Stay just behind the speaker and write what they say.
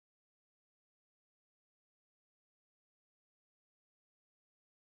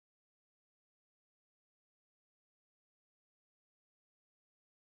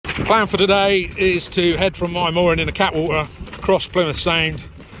The plan for today is to head from my mooring in the Catwater, across Plymouth Sound,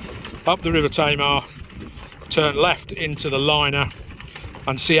 up the River Tamar, turn left into the liner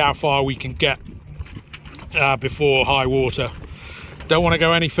and see how far we can get before high water. Don't want to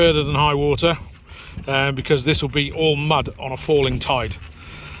go any further than high water because this will be all mud on a falling tide.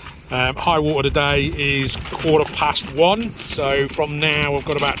 High water today is 1:15, so from now we've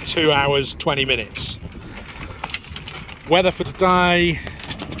got about 2 hours 20 minutes. Weather for today,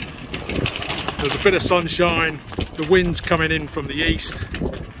 there's a bit of sunshine, the wind's coming in from the east.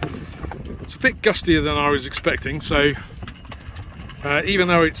 It's a bit gustier than I was expecting, so even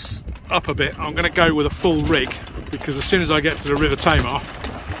though it's up a bit, I'm going to go with a full rig, because as soon as I get to the River Tamar,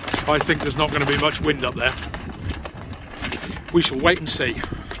 I think there's not going to be much wind up there. We shall wait and see.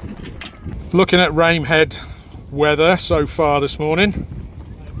 Looking at Rainhead weather so far this morning,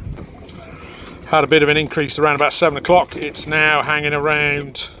 had a bit of an increase around about 7 o'clock. It's now hanging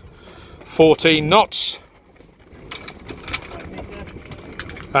around 14 knots,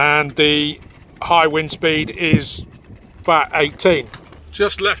 and the high wind speed is about 18.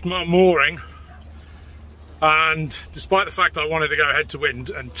 Just left my mooring, and despite the fact I wanted to go head to wind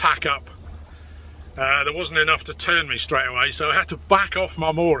and tack up, there wasn't enough to turn me straight away, so I had to back off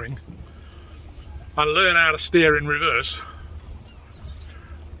my mooring and learn how to steer in reverse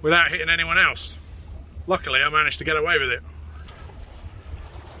without hitting anyone else. Luckily I managed to get away with it.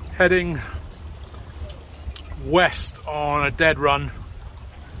 Heading west on a dead run.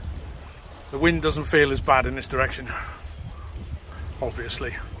 The wind doesn't feel as bad in this direction,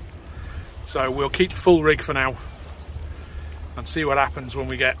 obviously, so we'll keep full rig for now and see what happens when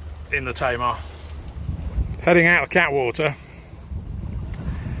we get in the Tamar. Heading out of Catwater,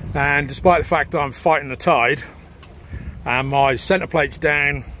 and despite the fact that I'm fighting the tide and my centre plate's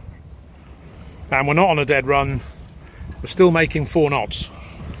down and we're not on a dead run, we're still making 4 knots.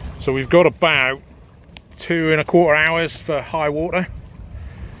 So we've got about 2¼ hours for high water.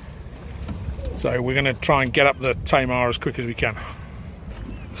 So we're going to try and get up the Tamar as quick as we can.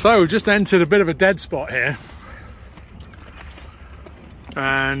 So we've just entered a bit of a dead spot here,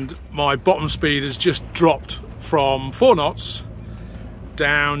 and my bottom speed has just dropped from 4 knots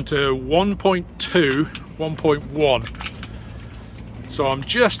down to 1.2, 1.1. So I'm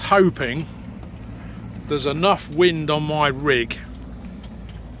just hoping there's enough wind on my rig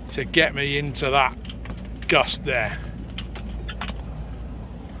to get me into that gust there.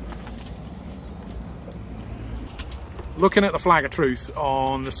 Looking at the flag of truth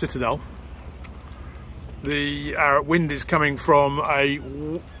on the Citadel, the wind is coming from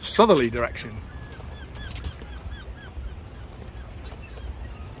a southerly direction,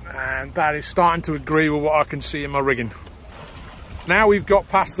 and that is starting to agree with what I can see in my rigging. Now we've got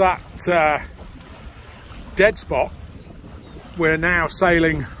past that dead spot, we're now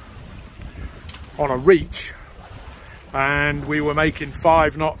sailing on a reach, and we were making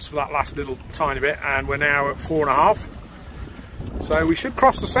 5 knots for that last little tiny bit, and we're now at 4½. So we should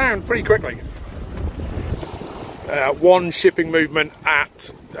cross the Sound pretty quickly. One shipping movement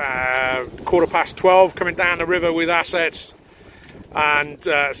at 12:15 coming down the river with assets, and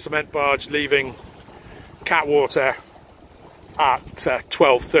cement barge leaving Catwater at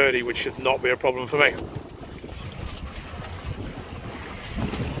 12:30, which should not be a problem for me.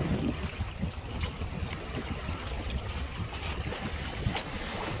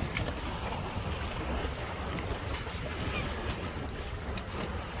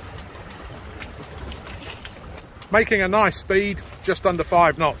 Making a nice speed, just under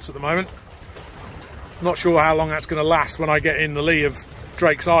 5 knots at the moment. Not sure how long that's going to last when I get in the lee of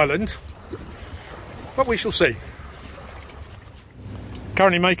Drake's Island, but we shall see.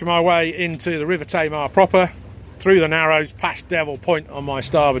 Currently making my way into the River Tamar proper, through the Narrows, past Devil Point on my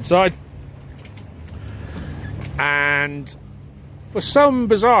starboard side. And for some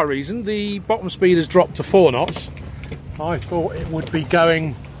bizarre reason, the bottom speed has dropped to 4 knots. I thought it would be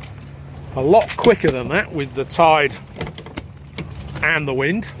going a lot quicker than that with the tide and the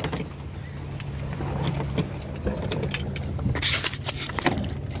wind.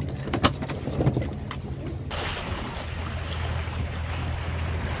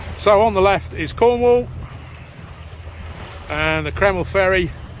 So on the left is Cornwall, and the Kreml ferry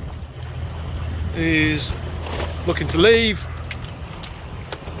is looking to leave.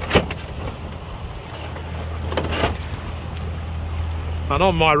 And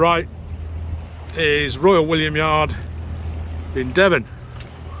on my right is Royal William Yard in Devon.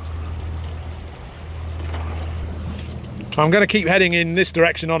 I'm going to keep heading in this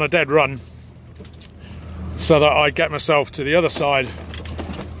direction on a dead run so that I get myself to the other side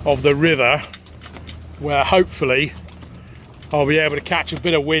of the river, where hopefully I'll be able to catch a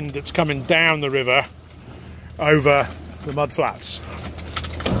bit of wind that's coming down the river over the mud flats.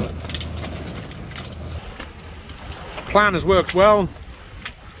 Plan has worked well.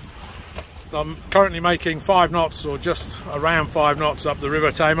 I'm currently making 5 knots, or just around 5 knots up the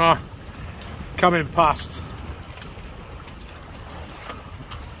River Tamar, coming past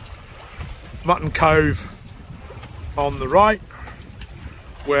Mutton Cove on the right,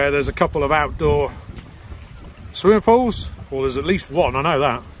 where there's a couple of outdoor swimming pools. Well, there's at least one, I know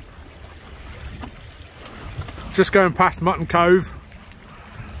that. Just going past Mutton Cove,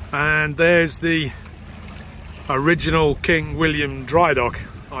 and there's the original King William dry dock,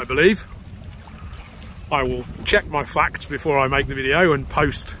 I believe. I will check my facts before I make the video and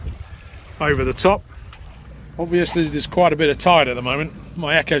post over the top. Obviously there's quite a bit of tide at the moment.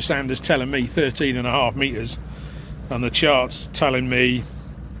 My echo sound is telling me 13.5 meters and the chart's telling me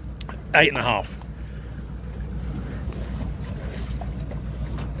 8.5.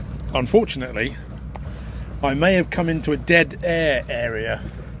 Unfortunately, I may have come into a dead air area.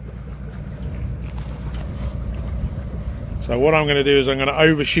 So what I'm going to do is I'm going to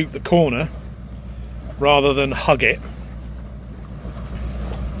overshoot the corner rather than hug it.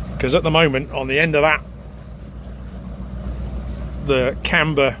 Because at the moment, on the end of that, the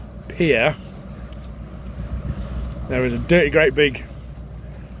Camber Pier, there is a dirty great big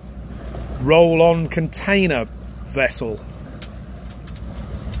roll-on container vessel.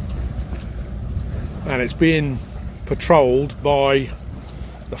 And it's being patrolled by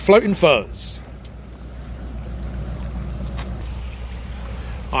the Floating Fuzz.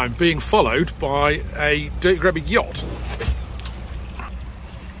 I'm being followed by a dirty great big yacht.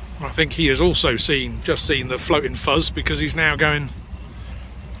 I think he has also just seen the Floating Fuzz, because he's now going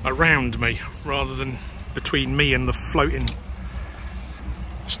around me rather than between me and the floating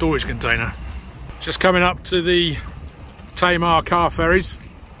storage container. Just coming up to the Tamar car ferries.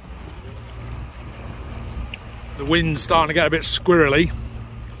 The wind's starting to get a bit squirrely.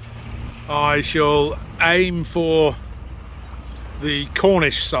 I shall aim for the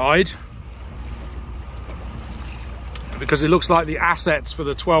Cornish side, because it looks like the assets for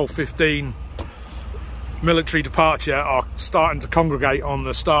the 12:15 military departure are starting to congregate on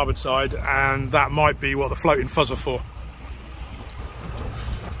the starboard side, and that might be what the Floating Fuzz are for.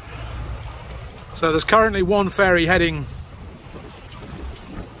 So there's currently one ferry heading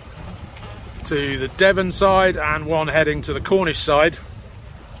to the Devon side and one heading to the Cornish side.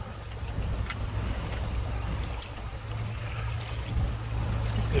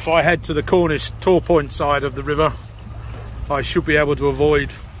 If I head to the Cornish Tor Point side of the river, I should be able to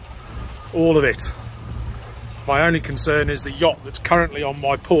avoid all of it. My only concern is the yacht that's currently on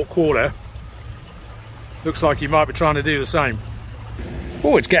my port quarter. Looks like he might be trying to do the same.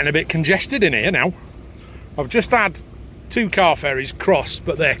 Oh, it's getting a bit congested in here now. I've just had 2 car ferries cross,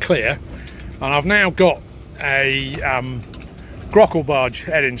 but they're clear. And I've now got a grockle barge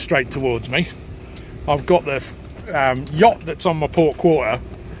heading straight towards me. I've got the yacht that's on my port quarter,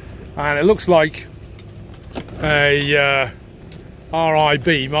 and it looks like a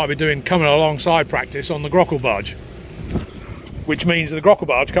RIB might be coming alongside practice on the grockle barge, which means that the grockle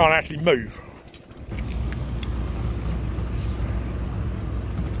barge can't actually move.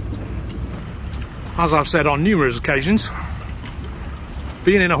 As I've said on numerous occasions,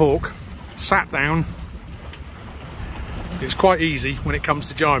 being in a hawk, sat down, is quite easy when it comes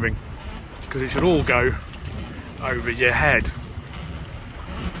to jibing, because it should all go over your head.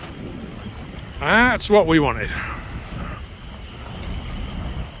 That's what we wanted.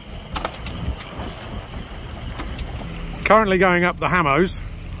 Currently going up the Hamos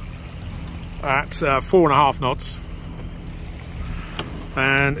at 4.5 knots,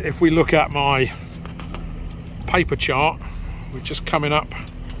 and if we look at my paper chart, we're just coming up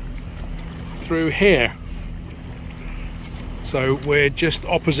through here. So we're just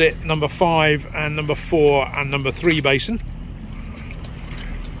opposite number 5 and number 4 and number 3 basin.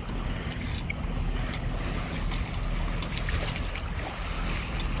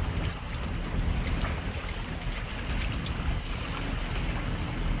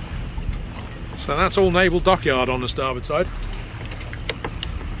 So that's all naval dockyard on the starboard side.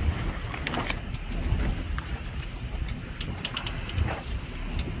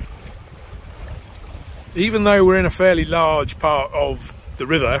 Even though we're in a fairly large part of the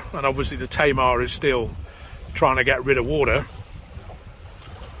river, and obviously the Tamar is still trying to get rid of water,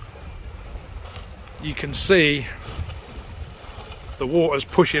 you can see the water's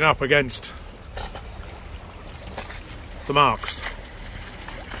pushing up against the marks.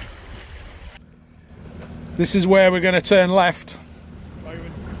 This is where we're going to turn left.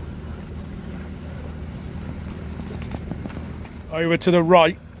 over to the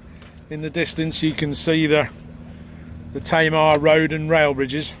right in the distance you can see the Tamar road and rail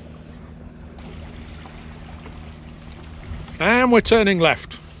bridges, and we're turning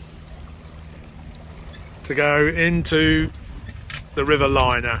left to go into the River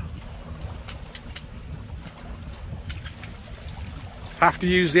Lynher. Have to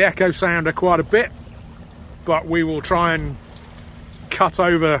use the echo sounder quite a bit, but we will try and cut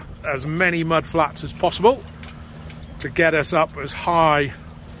over as many mud flats as possible to get us up as high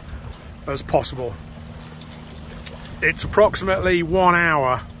as possible. It's approximately 1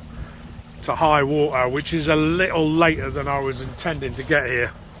 hour to high water, which is a little later than I was intending to get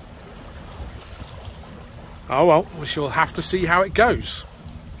here. Oh well, we shall have to see how it goes.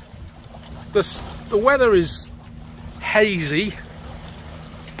 The weather is hazy.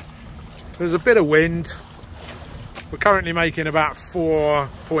 There's a bit of wind. We're currently making about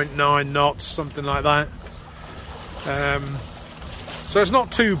 4.9 knots, something like that. So it's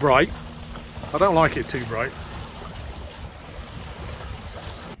not too bright. I don't like it too bright.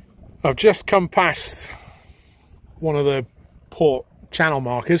 I've just come past one of the port channel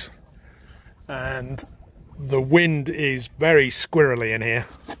markers, and the wind is very squirrely in here.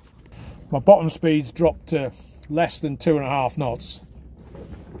 My bottom speed's dropped to less than 2.5 knots,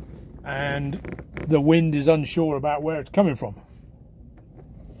 and the wind is unsure about where it's coming from.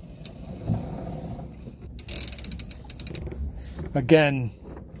 Again,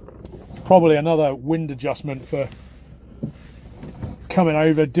 probably another wind adjustment for coming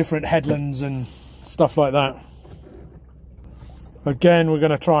over different headlands and stuff like that. Again, we're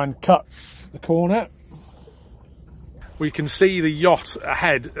going to try and cut the corner. We can see the yacht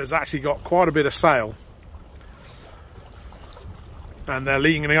ahead has actually got quite a bit of sail, and they're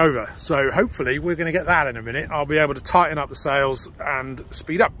leaning over, so hopefully we're going to get that in a minute. I'll be able to tighten up the sails and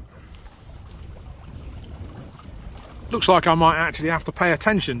speed up. Looks like I might actually have to pay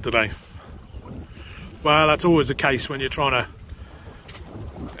attention today. Well, that's always the case when you're trying to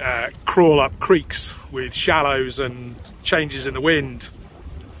crawl up creeks with shallows and changes in the wind.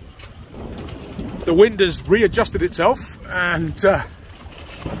 The wind has readjusted itself and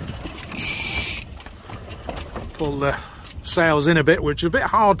pull the sails in a bit, which is a bit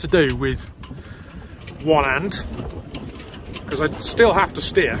hard to do with one hand because I still have to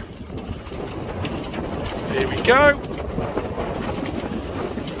steer. Here we go.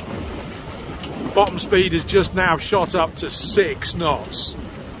 Bottom speed is just now shot up to 6 knots.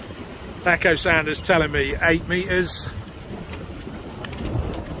 Echo sounder's telling me 8 meters.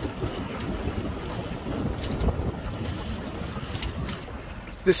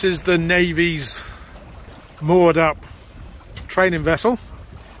 This is the Navy's moored up training vessel.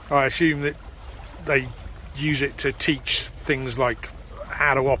 I assume that they use it to teach things like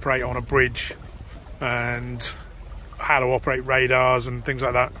how to operate on a bridge and how to operate radars and things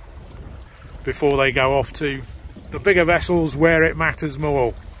like that before they go off to the bigger vessels where it matters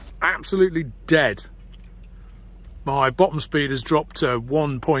more. Absolutely dead. My bottom speed has dropped to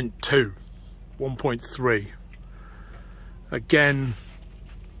 1.2, 1.3. Again,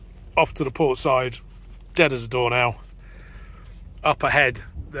 off to the port side, dead as a door now. Up ahead,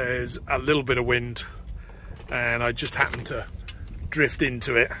 there's a little bit of wind, and I just happened to drift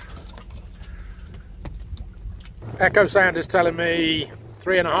into it. Echo sound is telling me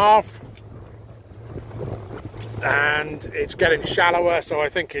 3.5. And it's getting shallower, so I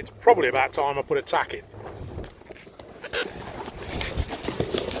think it's probably about time I put a tack in.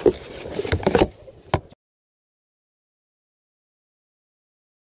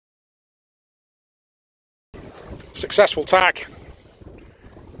 Successful tack.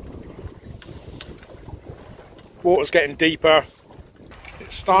 Water's getting deeper.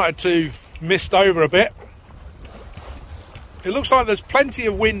 It started to mist over a bit. It looks like there's plenty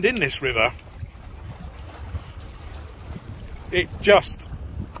of wind in this river. It just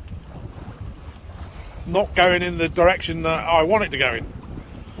not going in the direction that I want it to go in.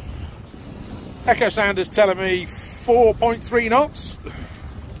 Echo sound is telling me 4.3 knots.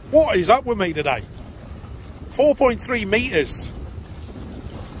 What is up with me today? 4.3 meters.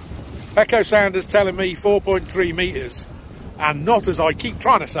 Echo sound is telling me 4.3 meters, and not, as I keep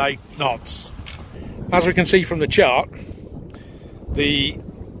trying to say, knots. As we can see from the chart, the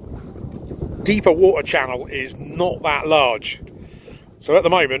deeper water channel is not that large. So at the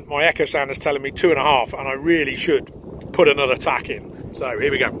moment my echo sound is telling me 2.5, and I really should put another tack in. So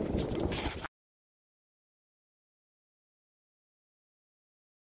here we go.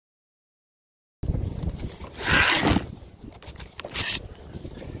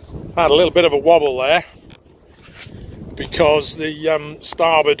 Had a little bit of a wobble there because the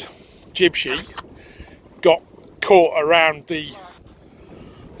starboard jib sheet got caught around the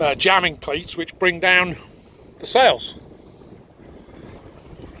jamming cleats which bring down the sails.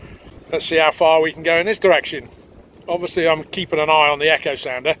 Let's see how far we can go in this direction. Obviously I'm keeping an eye on the echo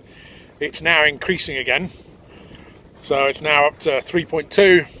sounder. It's now increasing again, so it's now up to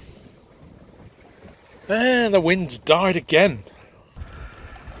 3.2, and the wind's died again.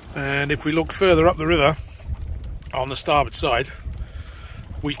 And if we look further up the river on the starboard side,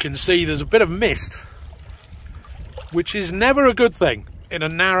 we can see there's a bit of mist, which is never a good thing in a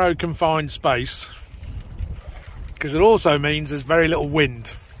narrow confined space, because it also means there's very little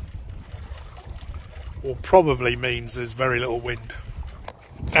wind, or probably means there's very little wind.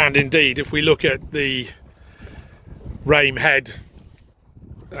 And indeed, if we look at the Rame Head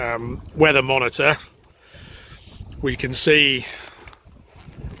weather monitor, we can see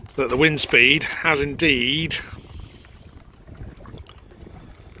that the wind speed has indeed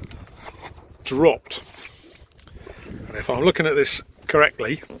dropped. And if I'm looking at this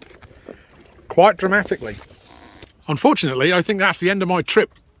correctly, quite dramatically. Unfortunately, I think that's the end of my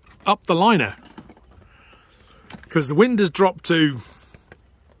trip up the liner, because the wind has dropped to,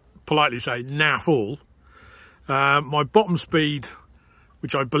 politely say, naff all. My bottom speed,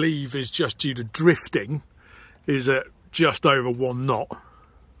 which I believe is just due to drifting, is at just over 1 knot.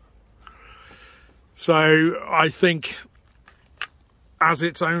 So I think, as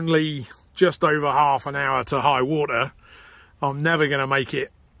it's only just over half an hour to high water, I'm never going to make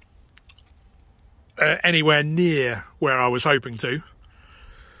it anywhere near where I was hoping to.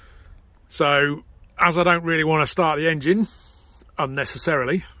 So, as I don't really want to start the engine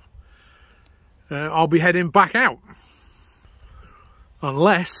unnecessarily, I'll be heading back out,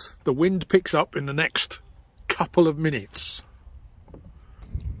 unless the wind picks up in the next couple of minutes.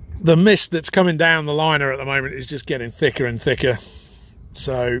 The mist that's coming down the liner at the moment is just getting thicker and thicker,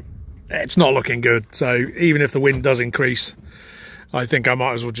 so it's not looking good. So even if the wind does increase, I think I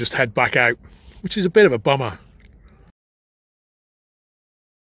might as well just head back out, which is a bit of a bummer.